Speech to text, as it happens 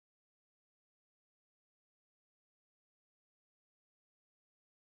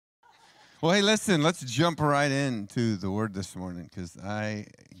Well, hey, listen, let's jump right into the word this morning because I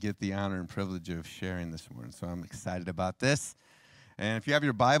get the honor and privilege of sharing this morning. So I'm excited about this. And if you have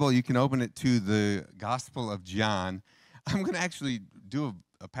your Bible, you can open it to the Gospel of John. I'm going to actually do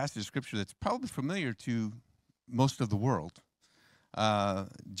a passage of Scripture that's probably familiar to most of the world.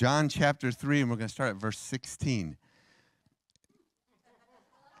 John chapter 3, and we're going to start at verse 16.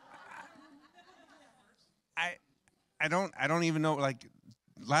 I don't even know, like,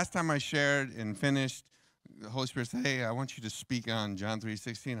 last time I shared and finished, the Holy Spirit said, hey, I want you to speak on John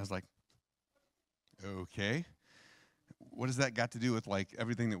 3:16. I was like, okay. What does that got to do with, like,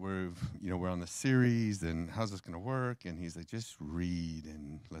 everything that we're on the series, and how's this going to work? And he's like, just read,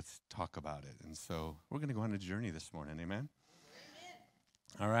 and let's talk about it. And so we're going to go on a journey this morning, amen?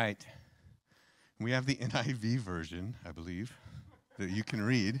 All right. We have the NIV version, I believe, that you can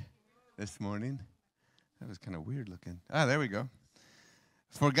read this morning. That was kind of weird looking. There we go.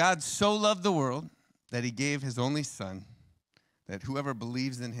 For God so loved the world that he gave his only Son, that whoever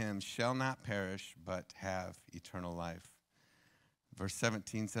believes in him shall not perish but have eternal life. Verse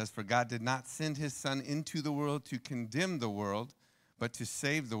 17 says, for God did not send his Son into the world to condemn the world, but to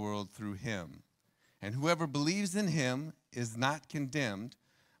save the world through him. And whoever believes in him is not condemned,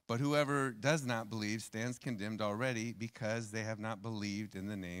 but whoever does not believe stands condemned already because they have not believed in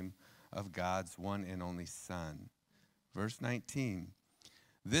the name of God's one and only Son. Verse 19.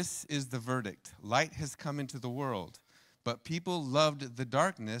 This is the verdict. Light has come into the world, but people loved the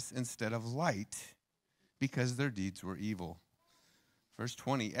darkness instead of light because their deeds were evil. Verse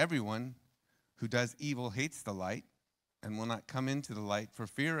 20, everyone who does evil hates the light and will not come into the light for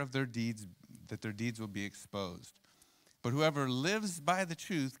fear of their deeds, that their deeds will be exposed. But whoever lives by the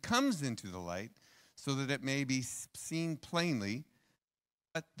truth comes into the light so that it may be seen plainly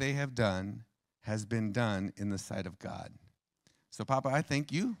what they have done has been done in the sight of God. So, Papa, I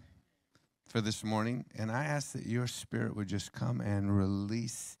thank you for this morning, and I ask that your Spirit would just come and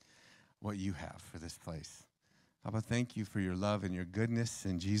release what you have for this place. Papa, thank you for your love and your goodness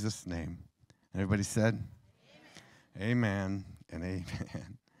in Jesus' name. Everybody said? Amen, and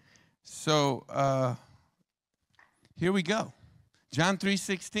amen. So, here we go. John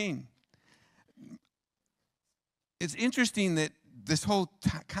 3:16. It's interesting that this whole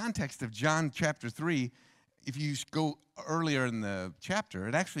context of John chapter 3, if you go earlier in the chapter,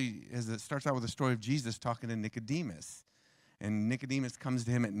 it starts out with the story of Jesus talking to Nicodemus. And Nicodemus comes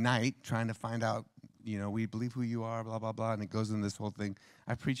to him at night trying to find out, we believe who you are, blah, blah, blah. And it goes into this whole thing.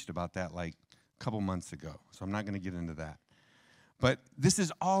 I preached about that like a couple months ago, so I'm not going to get into that. But this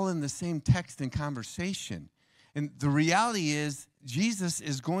is all in the same text and conversation. And the reality is, Jesus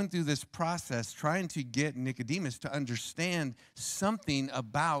is going through this process trying to get Nicodemus to understand something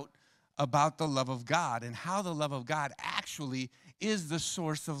about the love of God and how the love of God actually is the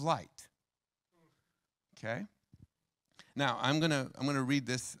source of light. Okay? Now, I'm gonna read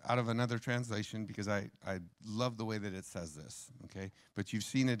this out of another translation because I love the way that it says this, okay? But you've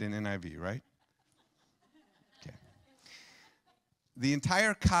seen it in NIV, right? Okay. The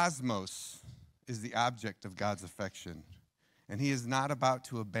entire cosmos is the object of God's affection, and he is not about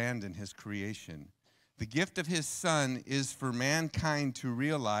to abandon his creation. The gift of his Son is for mankind to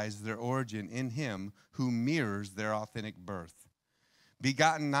realize their origin in him who mirrors their authentic birth.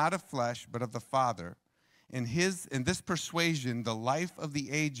 Begotten not of flesh, but of the Father. In this persuasion, the life of the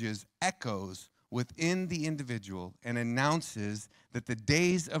ages echoes within the individual and announces that the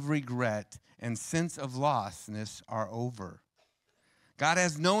days of regret and sense of lostness are over. God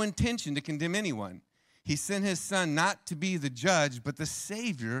has no intention to condemn anyone. He sent his Son not to be the judge, but the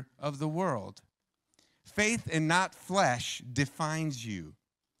Savior of the world. Faith and not flesh defines you.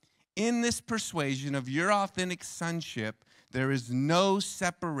 In this persuasion of your authentic sonship, there is no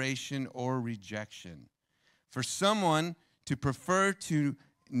separation or rejection. For someone to prefer to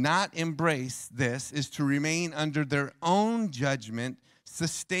not embrace this is to remain under their own judgment,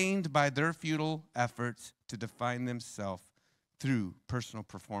 sustained by their futile efforts to define themselves through personal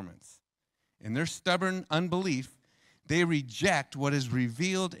performance. In their stubborn unbelief, they reject what is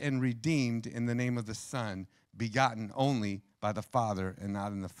revealed and redeemed in the name of the Son, begotten only by the Father and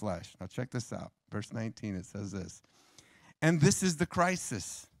not in the flesh. Now check this out. Verse 19, it says this. And this is the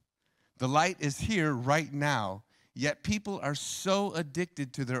crisis. The light is here right now, yet people are so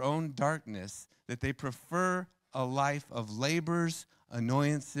addicted to their own darkness that they prefer a life of labors,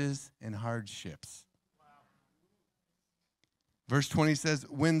 annoyances, and hardships. Verse 20 says,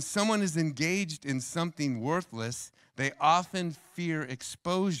 when someone is engaged in something worthless, they often fear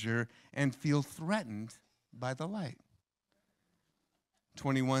exposure and feel threatened by the light.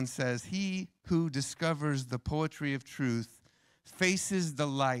 21 says, he who discovers the poetry of truth faces the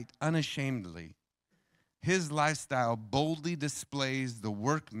light unashamedly. His lifestyle boldly displays the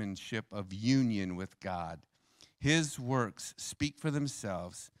workmanship of union with God. His works speak for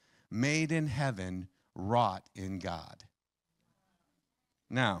themselves, made in heaven, wrought in God.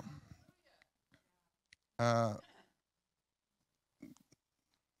 Now,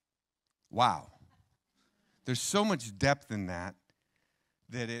 wow. There's so much depth in that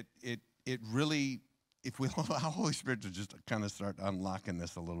it really, if we allow Holy Spirit to just kind of start unlocking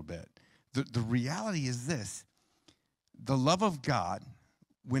this a little bit. The reality is this: the love of God,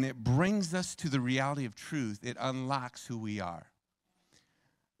 when it brings us to the reality of truth, it unlocks who we are.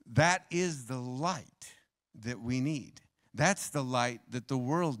 That is the light that we need. That's the light that the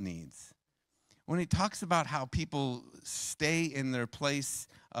world needs. When he talks about how people stay in their place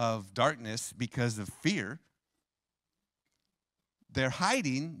of darkness because of fear, they're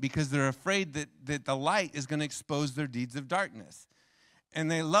hiding because they're afraid that the light is going to expose their deeds of darkness. And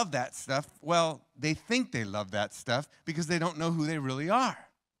they love that stuff. Well, they think they love that stuff because they don't know who they really are.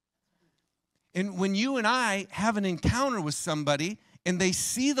 And when you and I have an encounter with somebody and they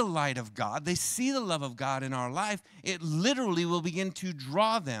see the light of God, they see the love of God in our life, it literally will begin to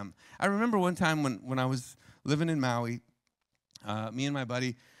draw them. I remember one time when I was living in Maui, me and my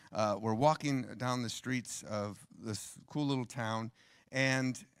buddy were walking down the streets of this cool little town,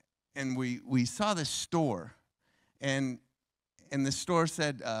 and we saw this store, and the store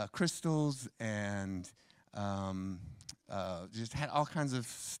said crystals and just had all kinds of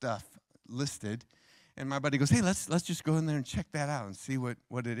stuff listed. And my buddy goes, hey, let's just go in there and check that out and see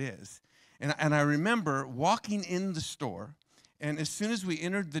what it is. And I remember walking in the store, and as soon as we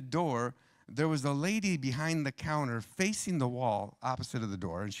entered the door, there was a lady behind the counter facing the wall opposite of the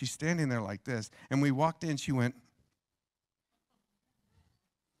door, and she's standing there like this. And we walked in, she went,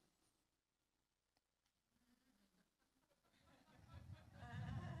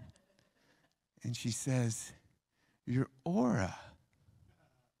 and she says, your aura.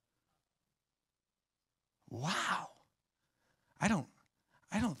 Wow. I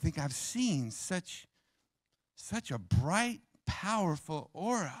don't think I've seen such a bright, powerful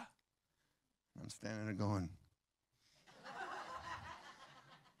aura. I'm standing there going,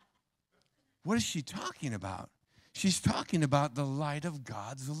 what is she talking about? She's talking about the light of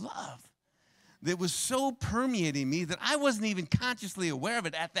God's love that was so permeating me that I wasn't even consciously aware of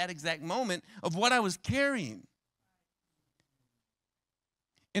it at that exact moment of what I was carrying.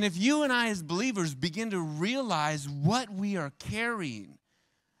 And if you and I as believers begin to realize what we are carrying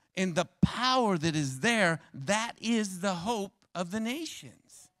and the power that is there, that is the hope of the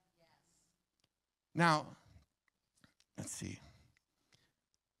nations. Now, let's see.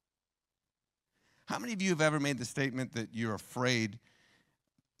 How many of you have ever made the statement that you're afraid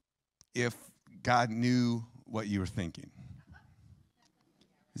if God knew what you were thinking?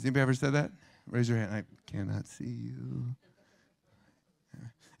 Has anybody ever said that? Raise your hand. I cannot see you.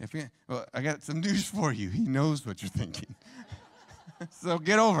 Well, I got some news for you. He knows what you're thinking. So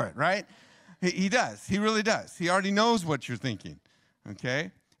get over it, right? He does. He really does. He already knows what you're thinking, okay?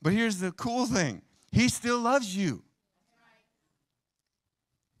 But here's the cool thing. He still loves you.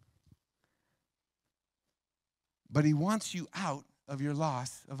 But he wants you out of your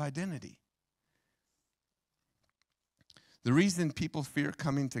loss of identity. The reason people fear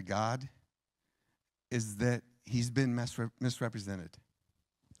coming to God is that he's been misrepresented.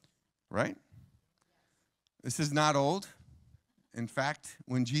 Right? This is not old. In fact,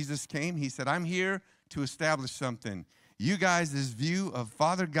 when Jesus came, he said, I'm here to establish something. You guys' view of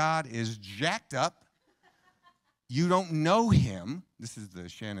Father God is jacked up. You don't know him. This is the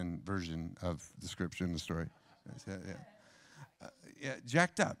Shannon version of the scripture in the story.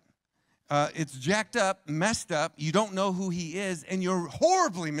 Jacked up. It's jacked up, messed up. You don't know who he is, and you're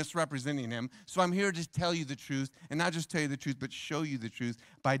horribly misrepresenting him. So I'm here to tell you the truth, and not just tell you the truth, but show you the truth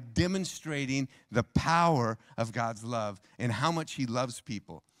by demonstrating the power of God's love and how much he loves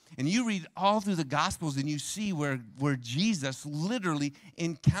people. And you read all through the Gospels, and you see where Jesus literally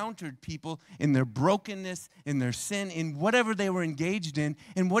encountered people in their brokenness, in their sin, in whatever they were engaged in.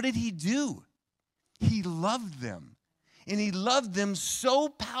 And what did he do? He loved them. And he loved them so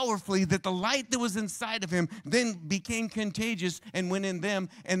powerfully that the light that was inside of him then became contagious and went in them,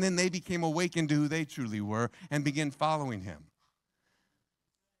 and then they became awakened to who they truly were and began following him.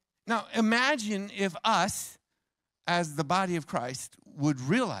 Now, imagine if us, as the body of Christ, would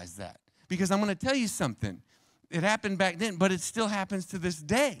realize that. Because I'm going to tell you something. It happened back then, but it still happens to this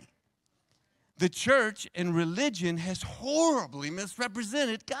day. The church and religion has horribly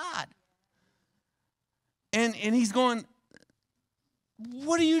misrepresented God. And he's going,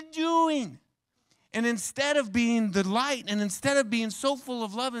 what are you doing? And instead of being the light, and instead of being so full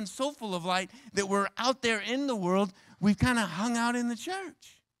of love and so full of light that we're out there in the world, we've kind of hung out in the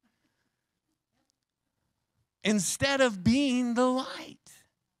church. Instead of being the light.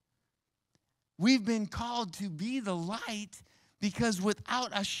 We've been called to be the light because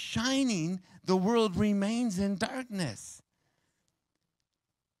without us shining, the world remains in darkness.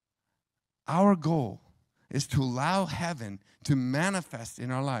 Our goal is to allow heaven to manifest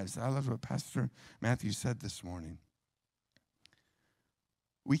in our lives. I love what Pastor Matthew said this morning.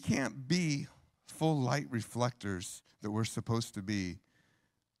 We can't be full light reflectors that we're supposed to be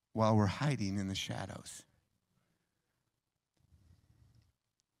while we're hiding in the shadows.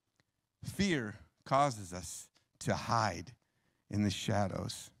 Fear causes us to hide in the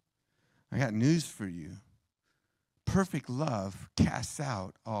shadows. I got news for you. Perfect love casts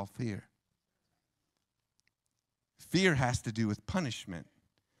out all fear. Fear has to do with punishment.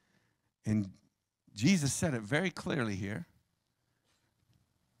 And Jesus said it very clearly here.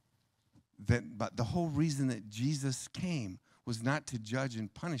 But the whole reason that Jesus came was not to judge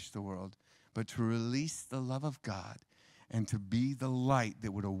and punish the world, but to release the love of God and to be the light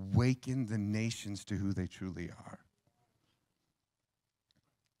that would awaken the nations to who they truly are.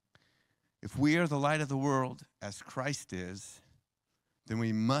 If we are the light of the world, as Christ is, then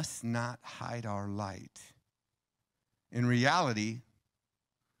we must not hide our light. In reality,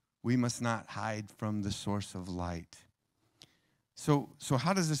 we must not hide from the source of light. So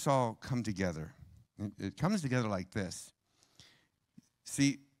how does this all come together? It comes together like this.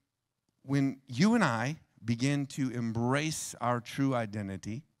 See, when you and I begin to embrace our true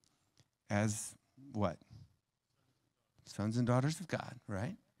identity as what? Sons and daughters of God,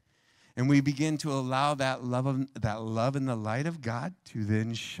 right? And we begin to allow that love and the light of God to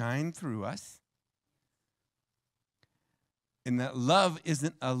then shine through us. And that love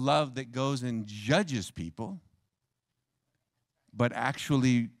isn't a love that goes and judges people, but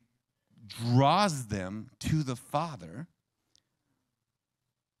actually draws them to the Father.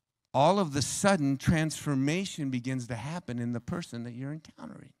 All of the sudden, transformation begins to happen in the person that you're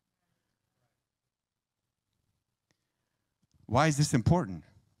encountering. Why is this important?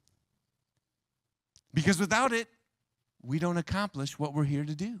 Because without it, we don't accomplish what we're here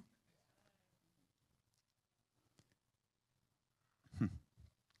to do.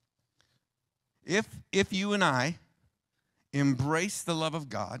 If you and I embrace the love of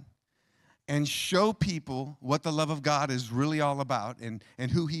God and show people what the love of God is really all about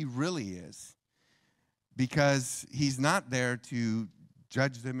and who he really is, because he's not there to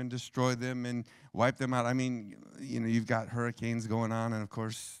judge them and destroy them and wipe them out. I mean, you've got hurricanes going on, and of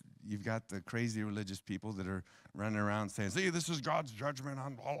course, you've got the crazy religious people that are running around saying, see, this is God's judgment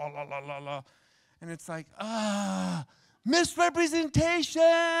on blah, blah, blah, blah, blah, blah. And it's like,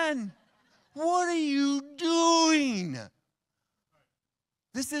 misrepresentation. What are you doing?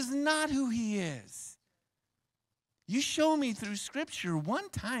 This is not who he is. You show me through Scripture one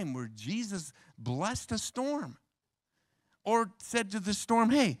time where Jesus blessed a storm or said to the storm,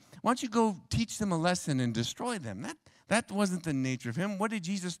 hey, why don't you go teach them a lesson and destroy them? That wasn't the nature of him. What did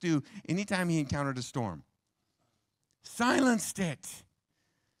Jesus do anytime he encountered a storm? Silenced it.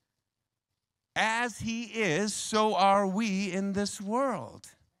 As he is, so are we in this world.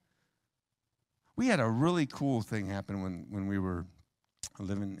 We had a really cool thing happen when we were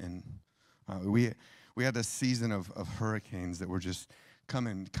living in, we had a season of hurricanes that were just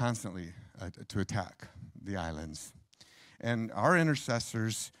coming constantly to attack the islands. And our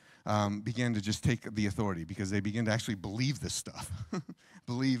intercessors began to just take the authority because they began to actually believe this stuff,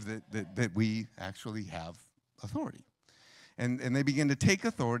 believe that we actually have authority. And they began to take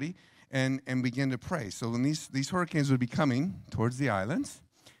authority and begin to pray. So when these hurricanes would be coming towards the islands,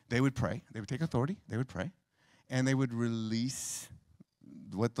 they would pray. They would take authority. They would pray. And they would release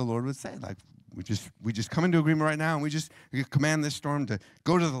what the Lord would say. Like, we just come into agreement right now, and we command this storm to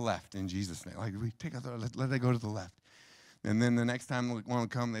go to the left in Jesus' name. Like, we take authority, let it go to the left. And then the next time one would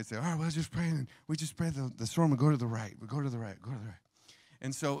come, they'd say, all right, well, just pray. And we just pray the storm would go to the right. We go to the right, go to the right.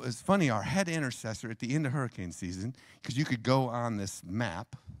 And so it's funny, our head intercessor at the end of hurricane season, because you could go on this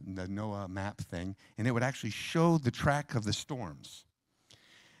map, the NOAA map thing, and it would actually show the track of the storms.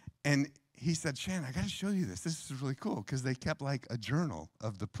 And he said, Shannon, I got to show you this. This is really cool, because they kept like a journal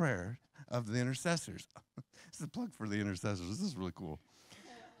of the prayer of the intercessors. This is a plug for the intercessors. This is really cool.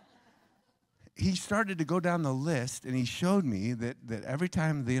 He started to go down the list, and he showed me that every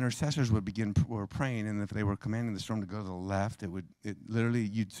time the intercessors were praying, and if they were commanding the storm to go to the left, it literally,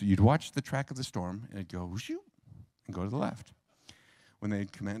 you'd watch the track of the storm, and it'd go, whoosh, and go to the left. When they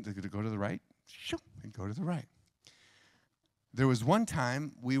commanded to go to the right, shoo, and go to the right. There was one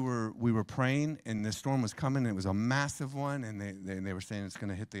time we were praying, and the storm was coming, and it was a massive one, and they were saying it's going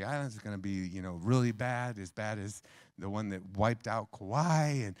to hit the islands. It's going to be, really bad as the one that wiped out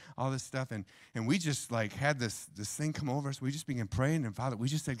Kauai and all this stuff. And we just had this thing come over us. We just began praying, and Father, we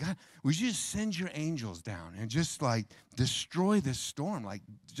just said, God, would you just send your angels down and just destroy this storm,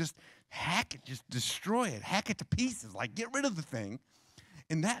 just hack it, just destroy it, hack it to pieces, get rid of the thing.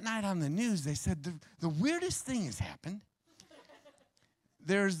 And that night on the news, they said the weirdest thing has happened.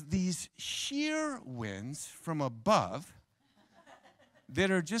 There's these sheer winds from above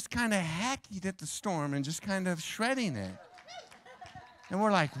that are just kind of hacking at the storm and just kind of shredding it. And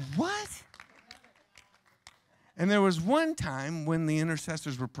we're like, what? And there was one time when the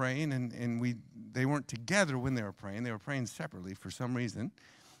intercessors were praying, and they weren't together when they were praying. They were praying separately for some reason.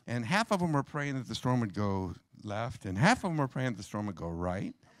 And half of them were praying that the storm would go left, and half of them were praying that the storm would go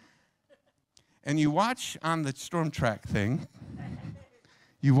right. And you watch on the storm track thing,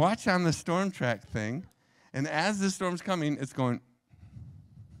 and as the storm's coming, it's going,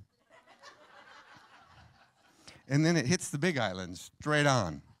 and then it hits the Big Island straight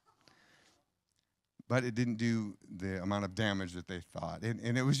on. But it didn't do the amount of damage that they thought.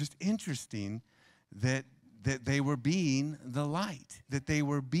 And it was just interesting that they were being the light, that they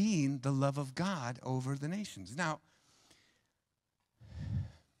were being the love of God over the nations. Now,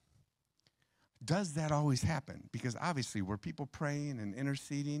 does that always happen? Because obviously, were people praying and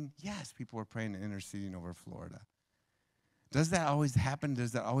interceding? Yes, people were praying and interceding over Florida. Does that always happen?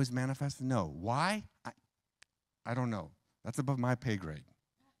 Does that always manifest? No. Why? I don't know. That's above my pay grade.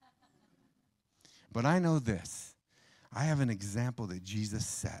 But I know this. I have an example that Jesus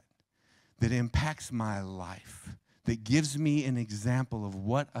set that impacts my life, that gives me an example of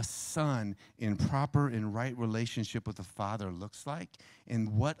what a son in proper and right relationship with the Father looks like,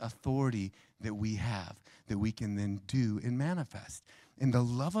 and what authority that we have that we can then do and manifest. And the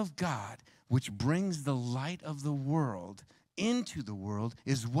love of God, which brings the light of the world into the world,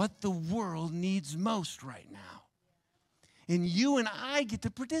 is what the world needs most right now. And you and I get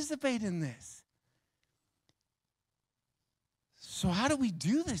to participate in this. So how do we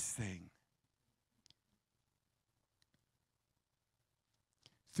do this thing?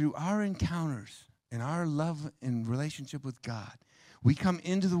 Through our encounters and our love and relationship with God, we come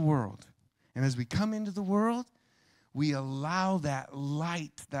into the world. And as we come into the world, we allow that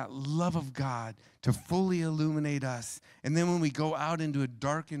light, that love of God to fully illuminate us. And then when we go out into a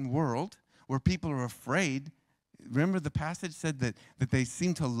darkened world where people are afraid, remember the passage said that they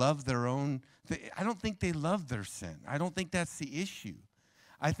seem to love their own. I don't think they love their sin. I don't think that's the issue.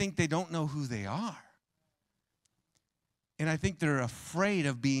 I think they don't know who they are. And I think they're afraid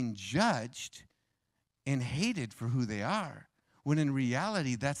of being judged and hated for who they are, when in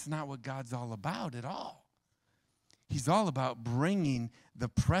reality, that's not what God's all about at all. He's all about bringing the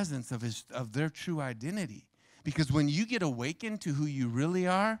presence of their true identity. Because when you get awakened to who you really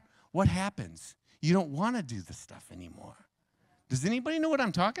are, what happens? You don't want to do the stuff anymore. Does anybody know what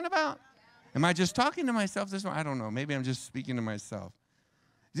I'm talking about? Am I just talking to myself this one? I don't know. Maybe I'm just speaking to myself.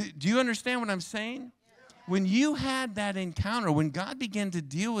 Do you understand what I'm saying? When you had that encounter, when God began to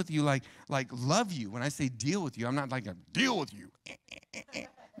deal with you like love you, when I say deal with you, I'm not like a deal with you.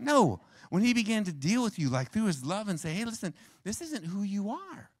 No. When he began to deal with you through his love and say, hey, listen, this isn't who you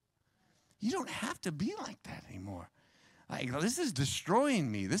are. You don't have to be like that anymore. This is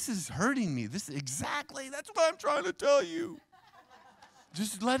destroying me. This is hurting me. That's what I'm trying to tell you.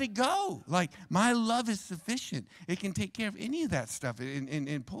 Just let it go. My love is sufficient. It can take care of any of that stuff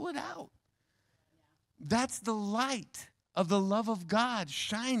and pull it out. That's the light of the love of God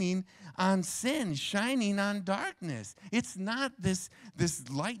shining on sin, shining on darkness. It's not this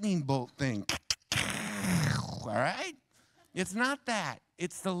lightning bolt thing. All right? It's not that.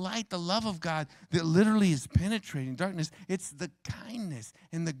 It's the light, the love of God that literally is penetrating darkness. It's the kindness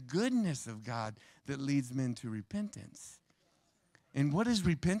and the goodness of God that leads men to repentance. And what is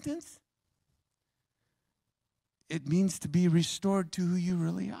repentance? It means to be restored to who you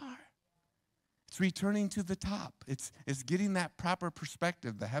really are. It's returning to the top. It's getting that proper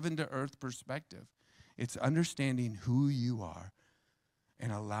perspective, the heaven to earth perspective. It's understanding who you are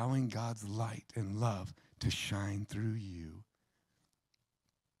and allowing God's light and love to shine through you.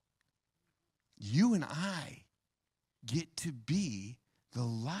 You and I get to be the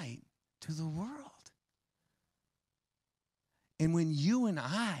light to the world. And when you and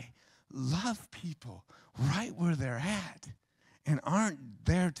I love people right where they're at and aren't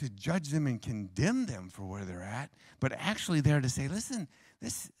there to judge them and condemn them for where they're at, but actually there to say, listen,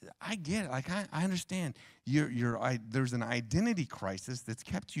 I get it. Like, I understand there's an identity crisis that's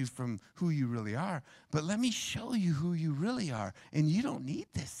kept you from who you really are, but let me show you who you really are, and you don't need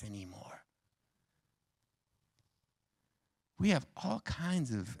this anymore. We have all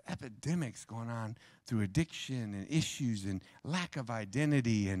kinds of epidemics going on through addiction and issues and lack of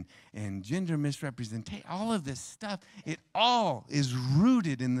identity and gender misrepresentation, all of this stuff. It all is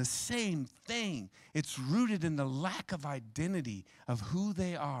rooted in the same thing. It's rooted in the lack of identity of who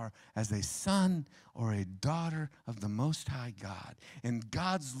they are as a son or a daughter of the Most High God. And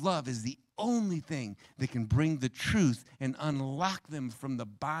God's love is the only thing that can bring the truth and unlock them from the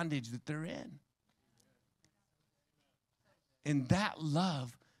bondage that they're in. And that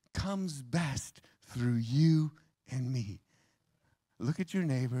love comes best through you and me. Look at your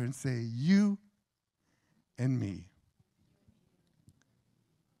neighbor and say, you and me.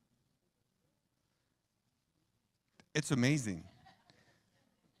 It's amazing.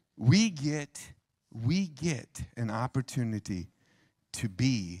 We get an opportunity to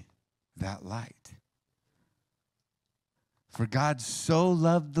be that light. For God so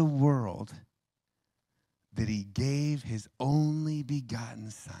loved the world that he gave his only begotten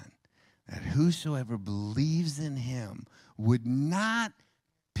Son, that whosoever believes in him would not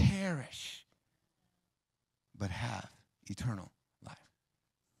perish, but have eternal life.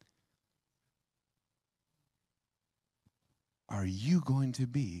 Are you going to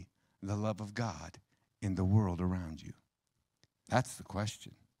be the love of God in the world around you? That's the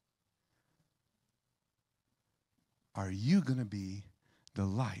question. Are you going to be the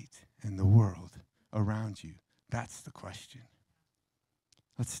light in the world around you? That's the question.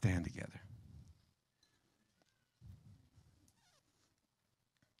 Let's stand together.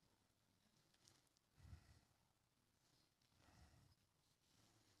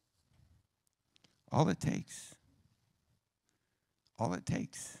 All it takes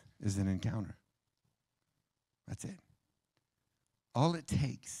is an encounter. That's it. All it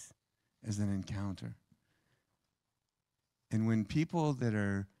takes is an encounter. And when people that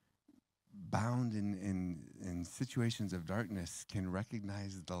are bound in situations of darkness can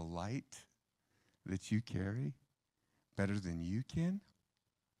recognize the light that you carry better than you can,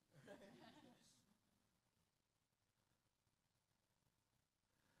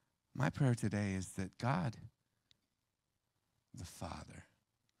 my prayer today is that God, the Father,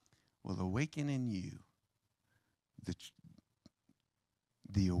 will awaken in you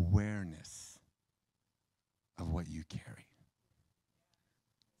the awareness of what you carry.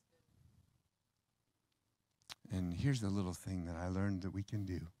 And here's a little thing that I learned that we can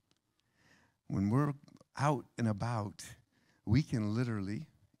do. When we're out and about, we can literally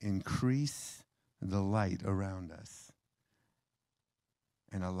increase the light around us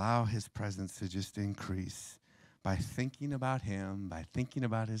and allow his presence to just increase by thinking about him, by thinking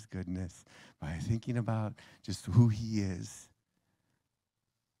about his goodness, by thinking about just who he is.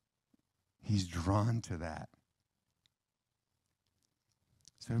 He's drawn to that.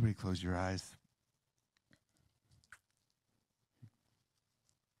 So everybody close your eyes.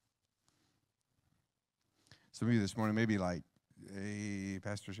 Some of you this morning may be like, hey,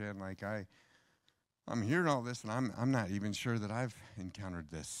 Pastor Shannon, like I'm hearing all this, and I'm not even sure that I've encountered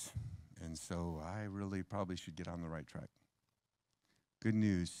this. And so I really probably should get on the right track. Good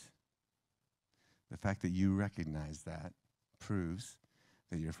news. The fact that you recognize that proves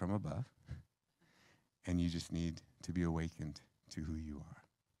that you're from above, and you just need to be awakened to who you are.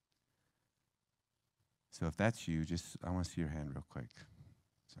 So if that's you, I want to see your hand real quick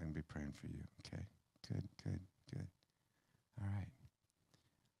so I can be praying for you. Okay, good. All right.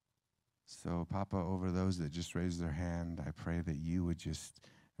 So, Papa, over those that just raised their hand, I pray that you would just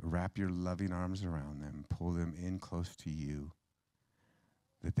wrap your loving arms around them, pull them in close to you,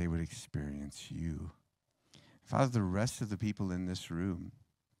 that they would experience you. Father, the rest of the people in this room,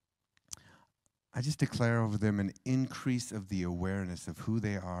 I just declare over them an increase of the awareness of who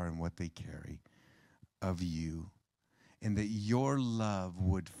they are and what they carry of you, and that your love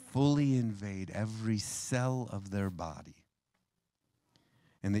would fully invade every cell of their body,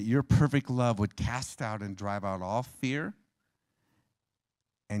 and that your perfect love would cast out and drive out all fear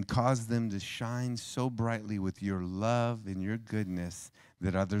and cause them to shine so brightly with your love and your goodness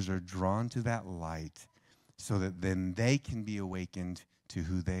that others are drawn to that light, so that then they can be awakened to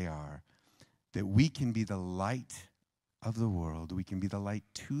who they are, that we can be the light of the world, we can be the light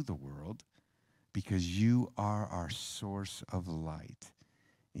to the world, because you are our source of light.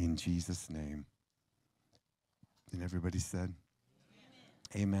 In Jesus' name. And everybody said,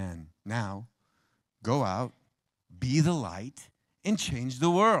 Amen. Now, go out, be the light, and change the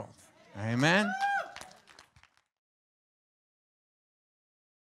world. Amen.